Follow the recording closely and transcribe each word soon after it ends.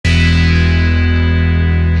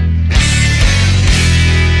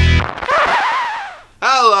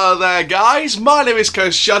there, guys. My name is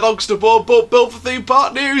Coach Shadogster Board, but built for Theme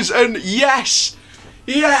Park News, and yes,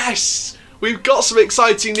 we've got some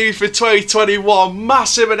exciting news for 2021.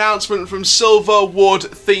 Massive announcement from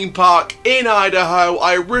Silverwood Theme Park in Idaho.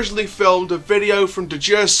 I originally filmed a video from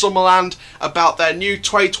Dejeur Summerland about their new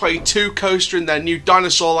 2022 coaster in their new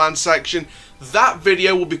Dinosaur Land section. That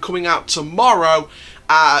video will be coming out tomorrow.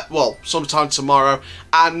 Well, sometime tomorrow,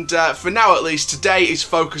 and for now at least, today is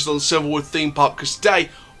focused on Silverwood Theme Park, because today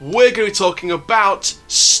we're going to be talking about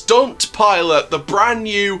Stunt Pilot, the brand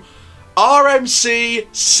new RMC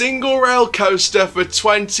single rail coaster for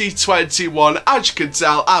 2021. As you can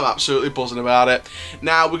tell, I'm absolutely buzzing about it.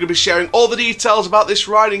 Now, we're going to be sharing all the details about this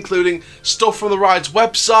ride, including stuff from the ride's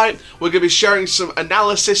website. We're going to be sharing some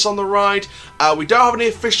analysis on the ride. We don't have any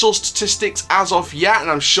official statistics as of yet, and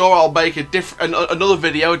I'm sure I'll make a different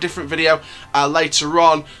video later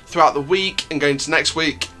on throughout the week and going into next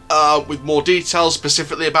week with more details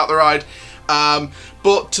specifically about the ride.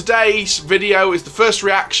 But today's video is the first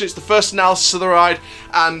reaction, it's the first analysis of the ride,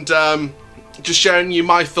 and just sharing you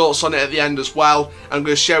my thoughts on it at the end as well. I'm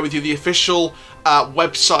going to share with you the official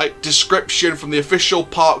website description from the official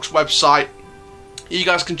park's website. You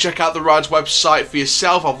guys can check out the ride's website for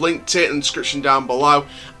yourself. I've linked it in the description down below.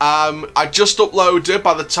 I just uploaded.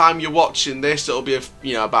 By the time you're watching this, it'll be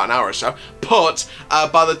about an hour or so. But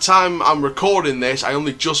by the time I'm recording this, I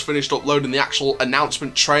only just finished uploading the actual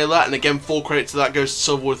announcement trailer. And again, full credit to that goes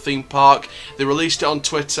to Silverwood Theme Park. They released it on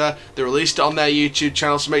Twitter. They released it on their YouTube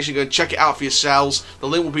channel. So make sure you go and check it out for yourselves. The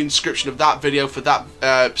link will be in the description of that video for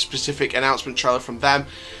that specific announcement trailer from them.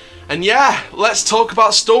 And yeah, let's talk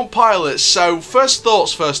about Stunt Pilots. So first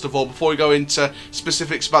thoughts first of all, before we go into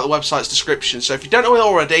specifics about the website's description. So if you don't know it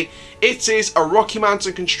already, it is a Rocky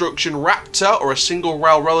Mountain construction Raptor, or a single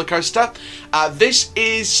rail roller coaster. This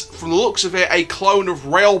is, from the looks of it, a clone of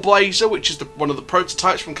Railblazer, which is one of the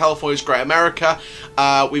prototypes from California's Great America.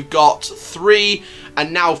 We've got 3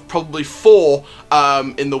 and now probably 4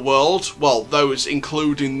 in the world. Well, those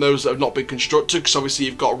including those that have not been constructed, because obviously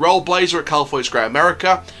you've got Railblazer at California's Great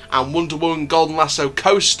America and Wonder Woman Golden Lasso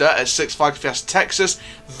Coaster at Six Flags Fiesta Texas.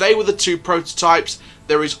 They were the 2 prototypes.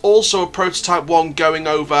 There is also a prototype one going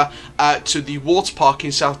over to the water park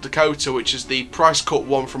in South Dakota, which is the price cut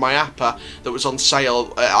one from IAAPA that was on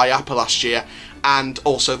sale at IAAPA last year, and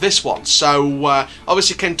also this one. So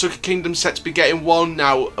obviously Kentucky Kingdom's set to be getting one.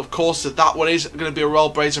 Now, of course, if that one is going to be a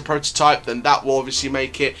Railblazer prototype, then that will obviously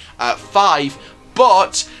make it 5.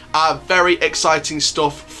 But very exciting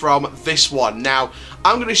stuff from this one. Now,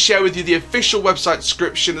 I'm going to share with you the official website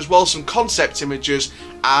description as well as some concept images,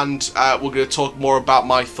 and we're going to talk more about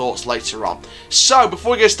my thoughts later on. So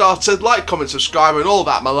before we get started, like, comment, subscribe and all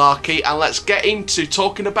that malarkey, and let's get into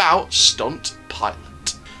talking about Stunt Pilot.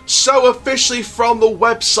 So officially from the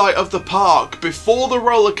website of the park, before the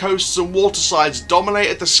roller coasters and water slides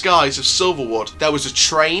dominated the skies of Silverwood, there was a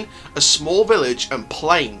train, a small village and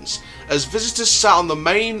planes. As visitors sat on the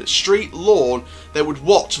main street lawn, they would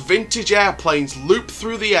watch vintage airplanes loop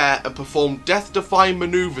through the air and perform death-defying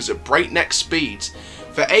maneuvers at breakneck speeds.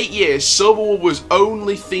 For 8 years, Silverwood was the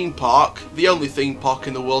only theme park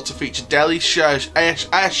in the world to feature daily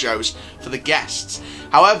air shows for the guests.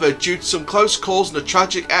 However, due to some close calls and a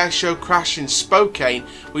tragic airshow crash in Spokane,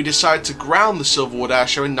 we decided to ground the Silverwood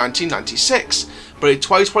Airshow in 1996. But in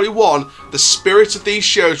 2021, the spirit of these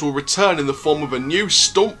shows will return in the form of a new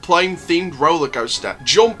stunt plane themed roller coaster.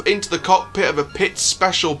 Jump into the cockpit of a Pitts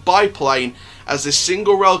Special biplane as this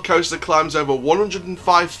single rail coaster climbs over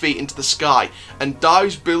 105 feet into the sky and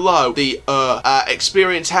dives below the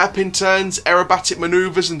experience hairpin turns, aerobatic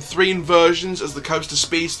maneuvers and 3 inversions as the coaster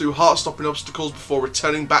speeds through heart-stopping obstacles before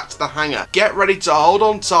returning back to the hangar. Get ready to hold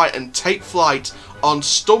on tight and take flight on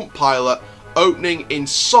Stunt Pilot, opening in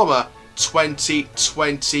summer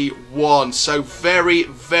 2021. So very,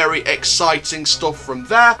 very exciting stuff from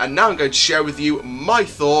there. And now I'm going to share with you my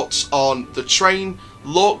thoughts on the train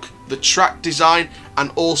look, the track design,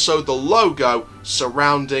 and also the logo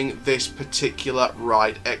surrounding this particular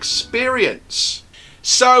ride experience.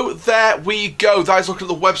 So there we go. That is looking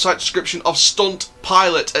at the website description of Stunt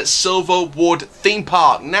Pilot at Silverwood Theme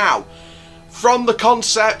Park. Now, from the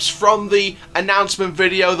concepts, from the announcement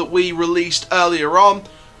video that we released earlier on,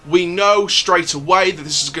 we know straight away that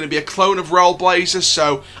this is going to be a clone of Railblazer,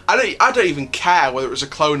 so I don't even care whether it was a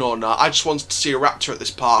clone or not. I just wanted to see a Raptor at this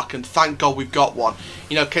park, and thank God we've got one.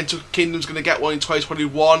 You know, Kentucky Kingdom's going to get one in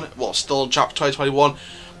 2021, well, still on track for 2021.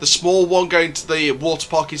 The small one going to the water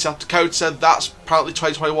park in South Dakota, that's apparently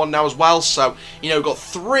 2021 now as well. So, you know, we've got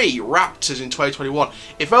 3 Raptors in 2021.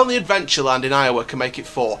 If only Adventureland in Iowa can make it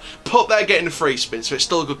 4. But they're getting a free spin, so it's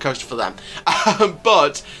still a good coaster for them.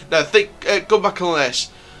 But, no, go back on this.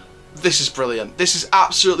 This is brilliant. This is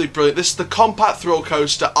absolutely brilliant. This is the compact thrill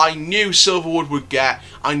coaster I knew Silverwood would get.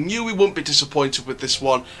 I knew we wouldn't be disappointed with this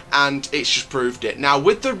one, and it's just proved it. Now,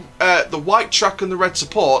 with the white track and the red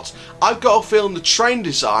support, I've got a feeling the train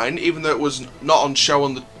design, even though it was not on show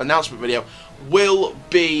on the announcement video, will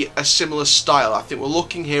be a similar style. I think we're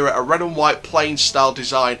looking here at a red and white plain style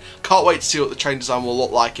design. Can't wait to see what the train design will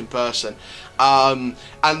look like in person.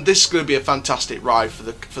 And this is going to be a fantastic ride for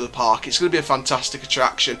the park. It's going to be a fantastic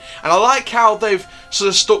attraction, and I like how they've sort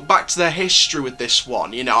of stuck back to their history with this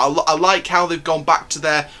one. You know, I like how they've gone back to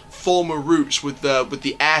their former roots with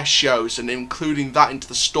the air shows and including that into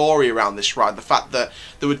the story around this ride. The fact that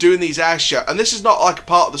they were doing these air shows, and this is not like a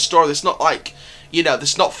part of the story. This is not like, you know,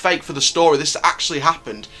 this is not fake for the story. This actually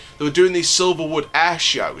happened. They were doing these Silverwood air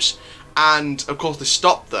shows, and of course they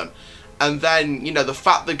stopped them. And then, you know, the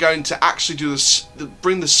fact they're going to actually do this,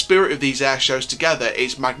 bring the spirit of these air shows together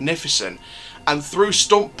is magnificent. And through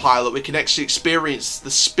Stunt Pilot, we can actually experience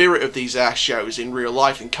the spirit of these air shows in real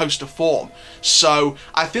life, in coaster form. So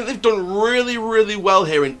I think they've done really, really well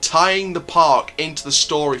here in tying the park into the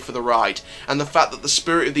story for the ride. And the fact that the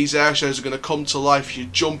spirit of these air shows are going to come to life if you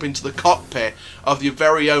jump into the cockpit of your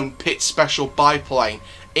very own Pit Special biplane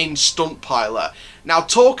in Stunt Pilot. Now,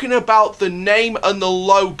 talking about the name and the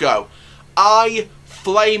logo, I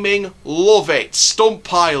flaming love it. Stunt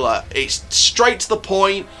Pilot. It's straight to the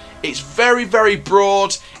point. It's very, very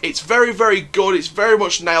broad. It's very, very good. It's very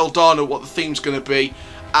much nailed on at what the theme's going to be.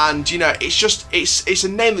 And, you know, it's just, it's a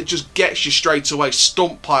name that just gets you straight away.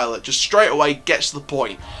 Stunt Pilot. Just straight away gets to the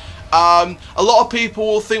point. A lot of people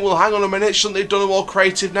will think, well, hang on a minute, shouldn't they have done a more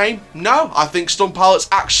creative name? No, I think Stunt Pilot's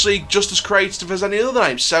actually just as creative as any other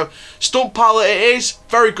name. So, Stunt Pilot it is,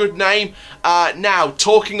 very good name. Now,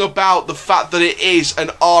 talking about the fact that it is an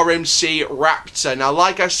RMC Raptor. Now,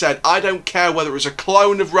 like I said, I don't care whether it's a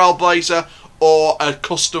clone of Railblazer or a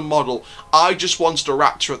custom model. I just wanted a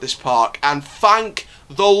Raptor at this park, and thank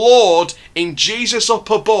the Lord in Jesus up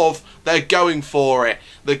above, they're going for it.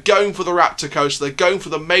 They're going for the Raptor coaster. They're going for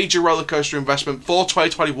the major roller coaster investment for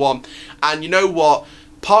 2021. And you know what?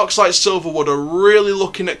 Parks like Silverwood are really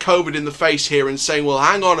looking at COVID in the face here and saying, well,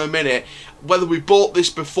 hang on a minute. Whether we bought this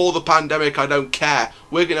before the pandemic, I don't care.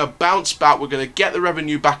 We're going to bounce back. We're going to get the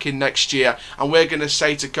revenue back in next year. And we're going to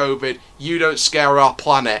say to COVID, you don't scare our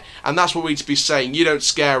planet. And that's what we need to be saying. You don't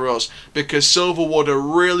scare us. Because Silverwood are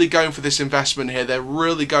really going for this investment here. They're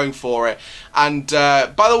really going for it. And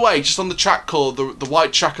by the way, just on the track colour, the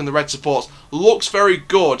white track and the red supports, looks very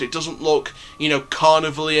good. It doesn't look, you know,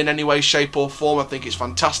 carnival-y in any way, shape or form. I think it's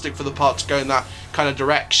fantastic for the park to go in that kind of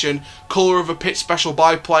direction. Colour of a Pit Special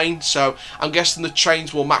biplane, so I'm guessing the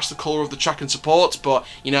trains will match the colour of the track and supports, but,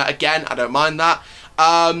 you know, again, I don't mind that.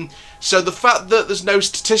 So the fact that there's no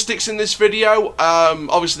statistics in this video,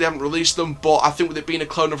 obviously they haven't released them, but I think with it being a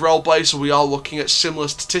clone of Railblazer, we are looking at similar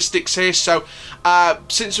statistics here. So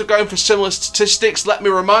since we're going for similar statistics, let me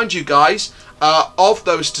remind you guys of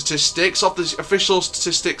those statistics, of the official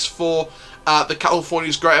statistics for the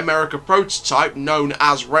California's Great America prototype, known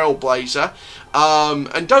as Railblazer.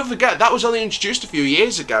 And don't forget, that was only introduced a few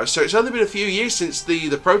years ago, so it's only been a few years since the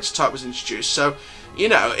prototype was introduced. So, you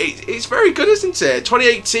know, it's very good, isn't it?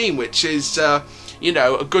 2018, which is, you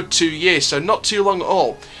know, a good 2 years, so not too long at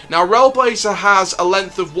all. Now, Railblazer has a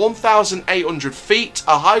length of 1,800 feet,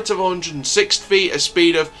 a height of 106 feet, a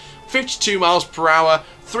speed of 52 miles per hour,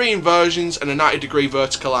 3 inversions, and a 90-degree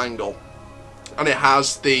vertical angle. And it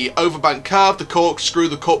has the overbank curve, the corkscrew,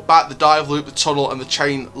 the cutback, the dive loop, the tunnel, and the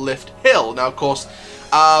chain lift hill. Now, of course,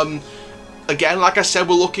 again, like I said,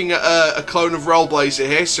 we're looking at a clone of Railblazer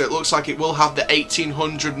here, so it looks like it will have the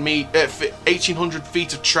 1,800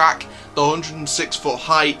 feet of track, the 106-foot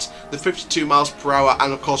height, the 52 miles per hour,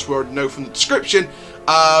 and of course, we already know from the description,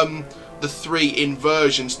 the 3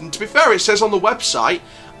 inversions. And to be fair, it says on the website,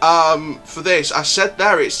 for this, I said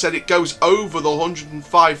there, it said it goes over the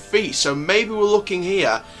 105 feet, so maybe we're looking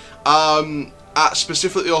here at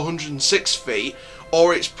specifically 106 feet,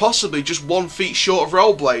 or it's possibly just 1 foot short of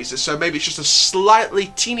Railblazer, so maybe it's just a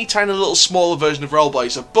slightly teeny tiny little smaller version of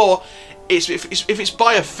Railblazer. But if it's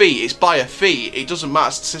by a feet, it's by a feet. It doesn't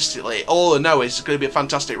matter statistically. All I know is it's going to be a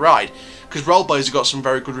fantastic ride, because Railblazer got some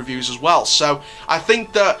very good reviews as well. So I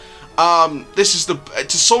think that this is to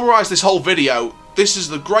summarise this whole video, this is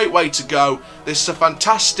the great way to go. This is a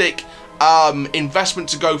fantastic investment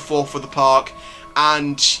to go for the park.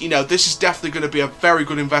 And, you know, this is definitely going to be a very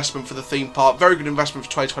good investment for the theme park. Very good investment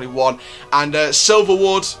for 2021. And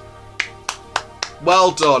Silverwood,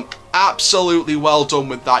 well done. Absolutely well done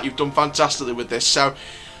with that. You've done fantastically with this. So,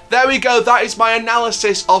 there we go. That is my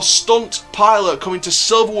analysis of Stunt Pilot coming to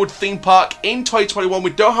Silverwood Theme Park in 2021. We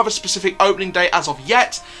don't have a specific opening date as of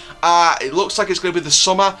yet. It looks like it's going to be the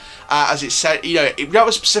summer, as it said. You know, it didn't have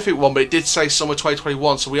a specific one, but it did say summer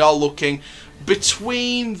 2021. So we are looking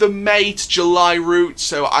between the May to July route.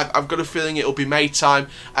 So I've got a feeling it'll be May time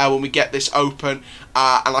when we get this open.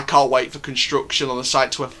 And I can't wait for construction on the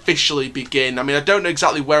site to officially begin. I mean, I don't know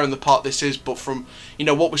exactly where in the park this is, but from, you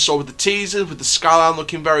know, what we saw with the teasers, with the skyline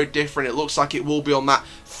looking very different, it looks like it will be on that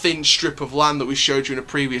thin strip of land that we showed you in a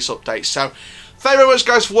previous update. So thank you very much,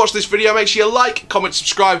 guys, for watching this video. Make sure you like, comment,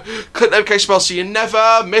 subscribe, click the notification bell so you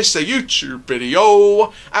never miss a YouTube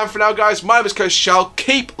video. And for now, guys, my name is Coaster Shell.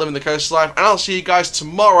 Keep living the coast life, and I'll see you guys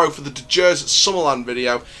tomorrow for the De Jers Summerland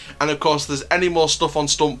video. And of course, if there's any more stuff on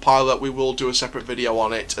Stunt Pilot, we will do a separate video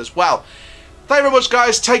on it as well. Thank you very much,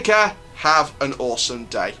 guys. Take care. Have an awesome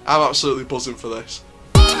day. I'm absolutely buzzing for this.